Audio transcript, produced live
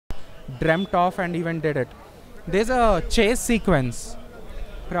dreamt of and even did it. There's a chase sequence.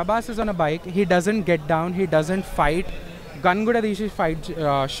 Prabhas is on a bike. He doesn't get down. He doesn't fight. Gun kuda teesi fight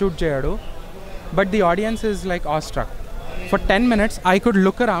shoot cheyadu. But the audience is like awestruck. For 10 minutes, I could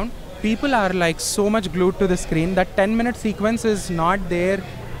look around. People are like so much glued to the screen. That 10-minute sequence is not there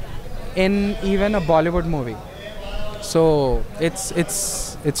in even a Bollywood movie. So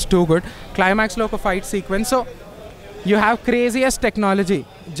it's too good. Climax lo oka fight sequence. So you have craziest technology.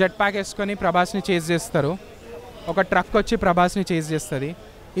 Jetpack eskoni Prabhas ni chase chestaru. Oka truck వచ్చి ప్రభాస్ ని chase చేస్తుంది.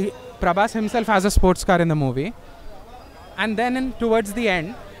 Prabhas himself has a sports car in the movie. And then towards the end,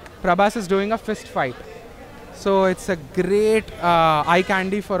 Prabhas is doing a fist fight. So it's a great eye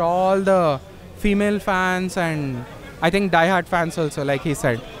candy for all the female fans and I think die-hard fans also, like he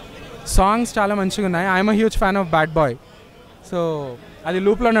said. Songs చాలా మంచిగా ఉన్నాయి. I'm a huge fan of Bad Boy. So అది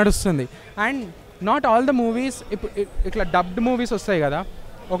లూప్లో నడుస్తుంది. And not all the movies ఇట్లా dubbed movies వస్తాయి కదా,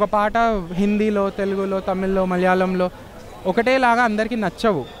 ఒక పాట హిందీలో, తెలుగులో, తమిళ్లో, మలయాళంలో ఒకటేలాగా అందరికీ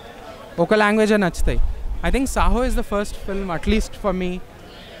నచ్చవు, ఒక లాంగ్వేజే నచ్చుతాయి. I think Saaho is the first film, at least for me.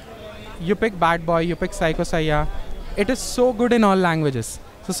 You pick Bad Boy, you pick Psycho Saya. It is so good in all languages.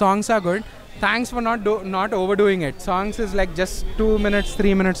 So songs are good. Thanks for not overdoing it. Songs is like just 2 minutes,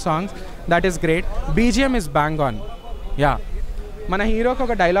 3 minutes songs. That is great. BGM is bang on. Yeah. Mana hero ko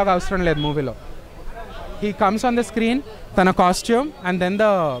oka dialogue avasram ledhu movie lo. He comes on the screen, tana costume and then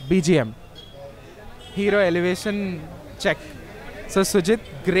the BGM. Hero elevation check. So Sujit,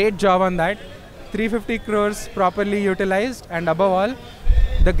 great job on that. 350 crores properly utilized, and above all,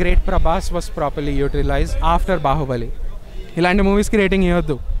 the great Prabhas was properly utilized after Bahubali. ఇలాంటి మూవీస్కి rating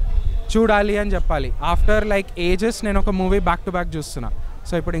ఇవ్వద్దు, చూడాలి అని చెప్పాలి. After like ages నేను ఒక movie back to back చూస్తున్నా.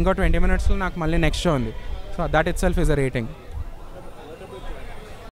 So ఇప్పుడు ఇంకో 20 minutesలో నాకు మళ్ళీ నెక్స్ట్ షో ఉంది. So that it self is a rating.